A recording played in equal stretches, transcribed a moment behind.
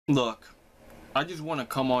Look, I just want to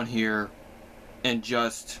come on here and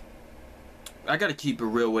I gotta keep it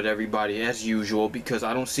real with everybody as usual, because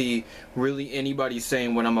I don't see really anybody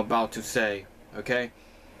saying what I'm about to say, okay?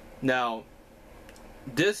 Now,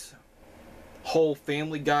 this whole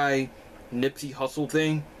Family Guy Nipsey Hussle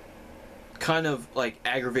thing kind of like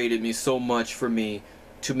aggravated me so much for me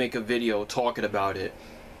to make a video talking about it.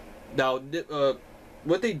 Now,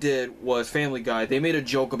 what they did was Family Guy, they made a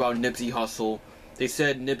joke about Nipsey Hussle. They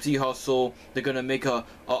said Nipsey Hussle, they're gonna make a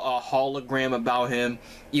hologram about him,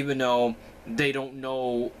 even though they don't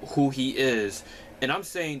know who he is. And I'm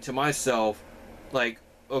saying to myself, like,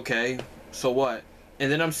 okay, so what?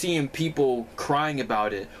 And then I'm seeing people crying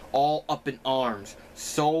about it, all up in arms,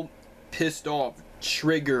 so pissed off,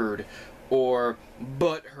 triggered, or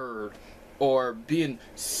butthurt, or being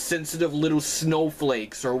sensitive little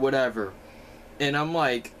snowflakes or whatever. And I'm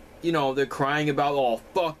like, you know, they're crying about, oh,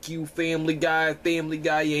 fuck you, Family Guy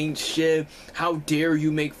ain't shit, how dare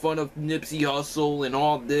you make fun of Nipsey Hussle and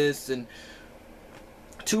all this. And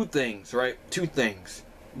two things, right? Two things.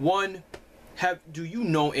 One, do you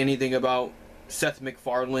know anything about Seth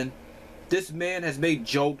MacFarlane? This man has made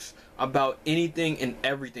jokes about anything and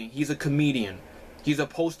everything. He's a comedian. He's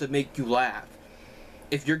supposed to make you laugh.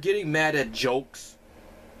 If you're getting mad at jokes,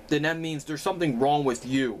 then that means there's something wrong with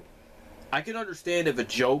you. I can understand if a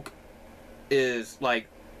joke is like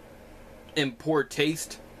in poor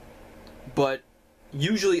taste, but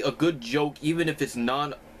usually a good joke, even if it's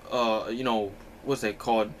not, you know, what's that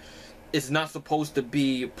called? It's not supposed to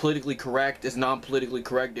be politically correct. It's non-politically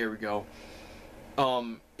correct. There we go.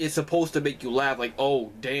 It's supposed to make you laugh. Like,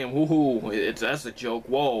 oh damn, woohoo! That's a joke.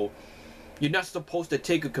 Whoa! You're not supposed to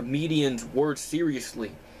take a comedian's words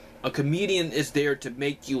seriously. A comedian is there to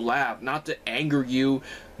make you laugh, not to anger you,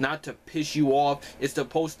 not to piss you off. It's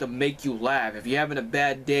supposed to make you laugh. If you're having a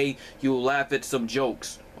bad day, you'll laugh at some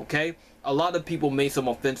jokes, okay? A lot of people made some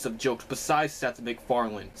offensive jokes besides Seth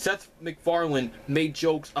MacFarlane. Seth MacFarlane made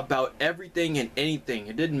jokes about everything and anything.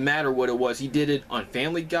 It didn't matter what it was. He did it on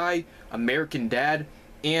Family Guy, American Dad,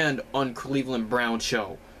 and on Cleveland Brown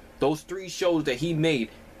Show. Those three shows that he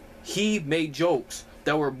made jokes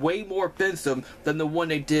that were way more offensive than the one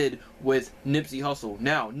they did with Nipsey Hussle.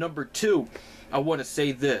 Now, number two, I want to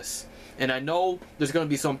say this. And I know there's going to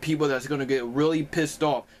be some people that's going to get really pissed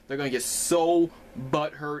off. They're going to get so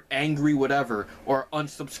butthurt, angry, whatever. Or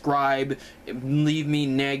unsubscribe, leave me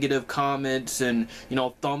negative comments, and, you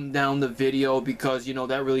know, thumb down the video because, you know,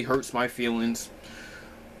 that really hurts my feelings.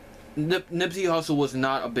 Nipsey Hussle was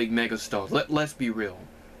not a big megastar. Let's be real.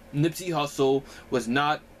 Nipsey Hussle was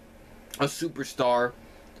not a superstar.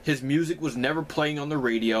 His music was never playing on the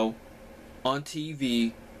radio, on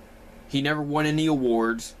TV. He never won any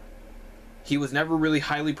awards. He was never really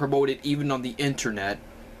highly promoted even on the internet.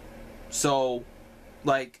 So,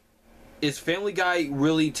 like, is Family Guy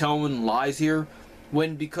really telling lies here?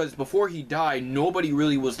 Because before he died, nobody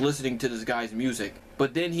really was listening to this guy's music.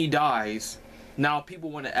 But then he dies. Now people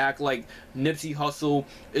want to act like Nipsey Hussle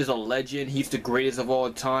is a legend. He's the greatest of all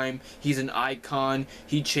time. He's an icon.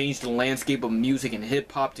 He changed the landscape of music and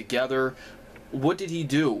hip-hop together. What did he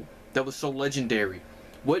do that was so legendary?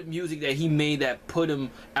 What music that he made that put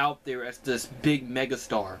him out there as this big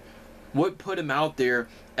megastar? What put him out there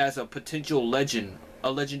as a potential legend,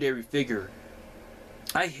 a legendary figure?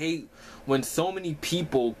 I hate when so many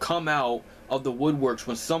people come out of the woodworks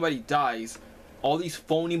when somebody dies. All these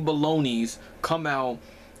phony balonies come out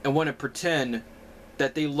and want to pretend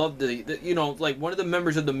that they love you know, like one of the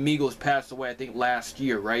members of the Migos passed away, I think last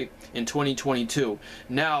year, right? In 2022.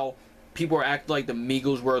 Now, people are acting like the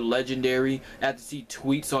Migos were legendary. I had to see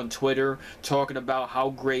tweets on Twitter talking about how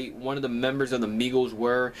great one of the members of the Migos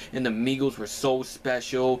were, and the Migos were so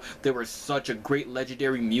special. They were such a great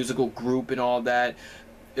legendary musical group and all that.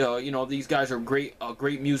 You know, these guys are a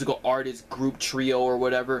great musical artist, group, trio, or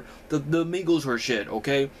whatever. The Migos were shit,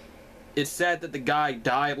 okay? It's sad that the guy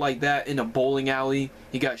died like that in a bowling alley.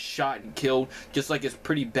 He got shot and killed. Just like it's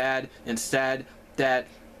pretty bad and sad that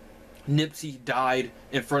Nipsey died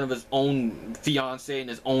in front of his own fiance and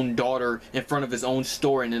his own daughter, in front of his own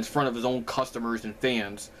store and in front of his own customers and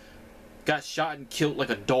fans. Got shot and killed like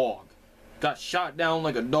a dog. Got shot down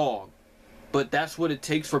like a dog. But that's what it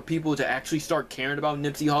takes for people to actually start caring about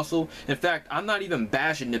Nipsey Hussle. In fact, I'm not even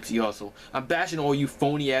bashing Nipsey Hussle. I'm bashing all you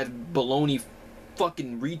phony ass baloney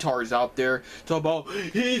fucking retards out there talk about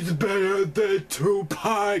he's better than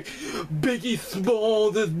Tupac, Biggie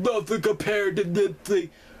Smalls is nothing compared to Nipsey.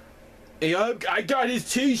 Hey, I got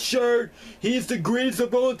his t-shirt. He's the greatest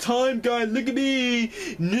of all time, guys. Look at me.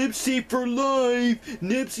 Nipsey for life.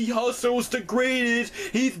 Nipsey Hussle's the greatest.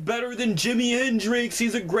 He's better than Jimi Hendrix.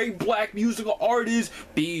 He's a great black musical artist.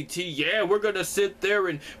 BT, yeah, we're gonna sit there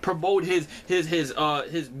and promote his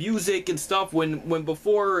music and stuff. When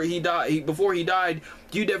before he died,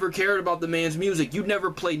 you never cared about the man's music. You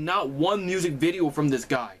never played not one music video from this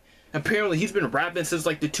guy. Apparently, he's been rapping since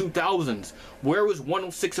like the 2000s. Where was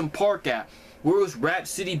 106 and Park at? Where was Rap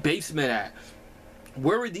City Basement at?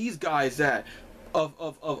 Where were these guys at? Of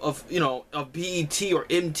BET or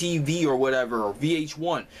MTV or whatever, or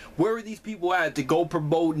VH1? Where are these people at to go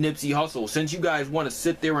promote Nipsey Hussle? Since you guys want to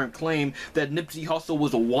sit there and claim that Nipsey Hussle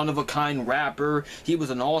was a one-of-a-kind rapper, he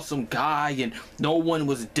was an awesome guy, and no one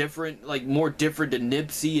was different, like more different than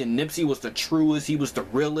Nipsey, and Nipsey was the truest, he was the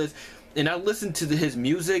realest. And I listened to his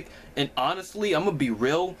music, and honestly, I'm gonna be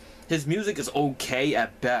real, his music is okay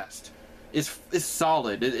at best. It's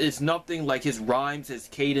solid. It's nothing like his rhymes, his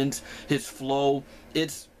cadence, his flow.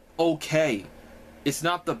 It's okay. It's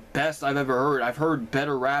not the best I've ever heard. I've heard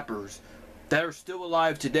better rappers that are still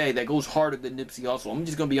alive today that goes harder than Nipsey Hussle. I'm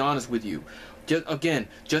just gonna be honest with you.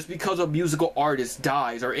 Just because a musical artist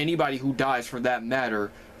dies, or anybody who dies for that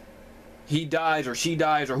matter, he dies or she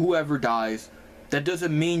dies or whoever dies, that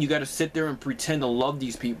doesn't mean you gotta sit there and pretend to love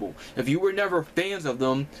these people. If you were never fans of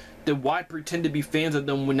them, then why pretend to be fans of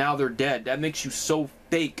them when now they're dead? That makes you so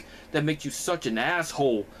fake. That makes you such an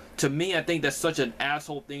asshole. To me, I think that's such an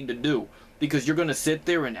asshole thing to do. Because you're gonna sit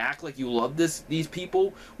there and act like you love these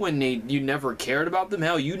people when you never cared about them.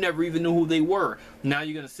 Hell, you never even knew who they were. Now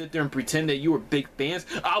you're gonna sit there and pretend that you were big fans.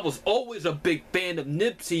 I was always a big fan of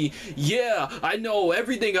Nipsey. Yeah, I know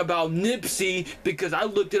everything about Nipsey because I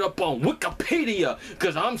looked it up on Wikipedia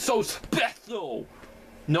because I'm so special.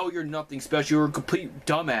 No, you're nothing special. You're a complete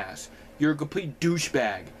dumbass. You're a complete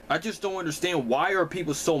douchebag. I just don't understand, why are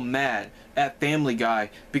people so mad at Family Guy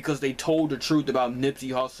because they told the truth about Nipsey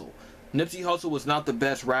Hussle. Nipsey Hussle was not the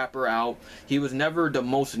best rapper out. He was never the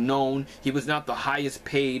most known. He was not the highest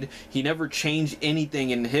paid. He never changed anything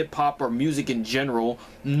in hip-hop or music in general.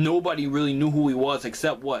 Nobody really knew who he was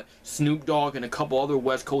except, what, Snoop Dogg and a couple other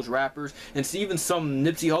West Coast rappers. And see, even some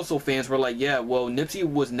Nipsey Hussle fans were like, yeah, well, Nipsey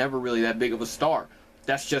was never really that big of a star.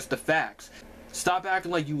 That's just the facts. Stop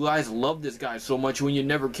acting like you guys love this guy so much when you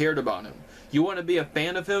never cared about him. You want to be a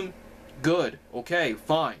fan of him? Good. Okay,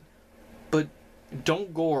 fine. But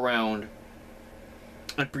don't go around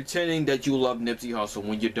and pretending that you love Nipsey Hussle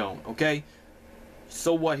when you don't, okay?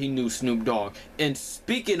 So what, he knew Snoop Dogg. And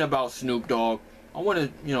speaking about Snoop Dogg, I want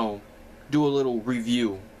to, do a little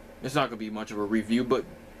review. It's not going to be much of a review, but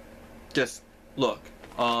just look.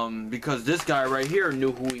 Because this guy right here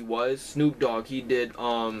knew who he was. Snoop Dogg, he did,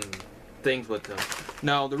 things with him.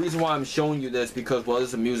 Now, the reason why I'm showing you this, because, well, this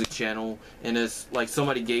is a music channel, and it's like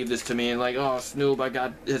somebody gave this to me, and like, oh, Snoop, I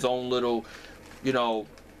got his own little,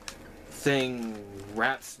 thing,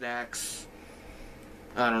 Rap Snacks.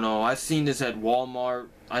 I don't know. I've seen this at Walmart.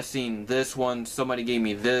 I've seen this one. Somebody gave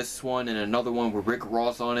me this one and another one with Rick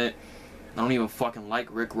Ross on it. I don't even fucking like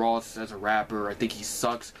Rick Ross as a rapper. I think he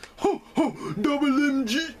sucks. Ho, ho, double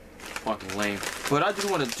MG. Fucking lame. But I just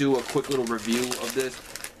want to do a quick little review of this.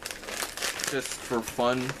 Just for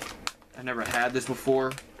fun. I never had this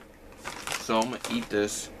before. So I'm going to eat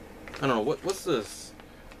this. I don't know. What's this?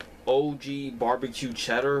 OG barbecue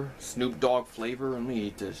cheddar, Snoop Dogg flavor. Let me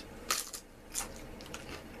eat this.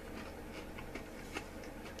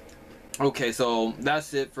 Okay, so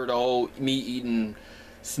that's it for the whole me eating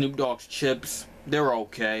Snoop Dogg's chips. They're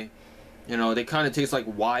okay. They kind of taste like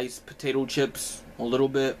Wise potato chips a little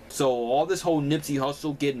bit. So all this whole Nipsey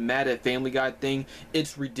Hussle getting mad at Family Guy thing,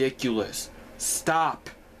 it's ridiculous.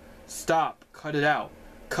 Stop. Cut it out.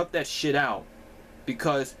 Cut that shit out.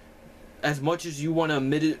 Because as much as you want to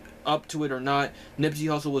admit it up to it or not, Nipsey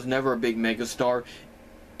Hussle was never a big megastar.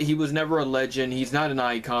 He was never a legend. He's not an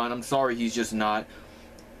icon. I'm sorry, he's just not.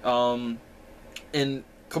 And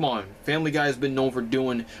come on, Family Guy has been known for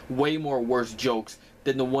doing way more worse jokes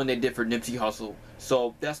than the one they did for Nipsey Hussle.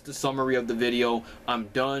 So that's the summary of the video. I'm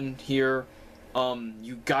done here.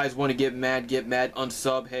 You guys want to get mad,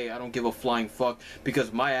 unsub. Hey, I don't give a flying fuck,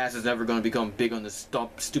 because my ass is never going to become big on this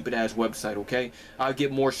stupid ass website, okay? I'll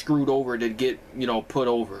get more screwed over than get, put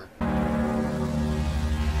over.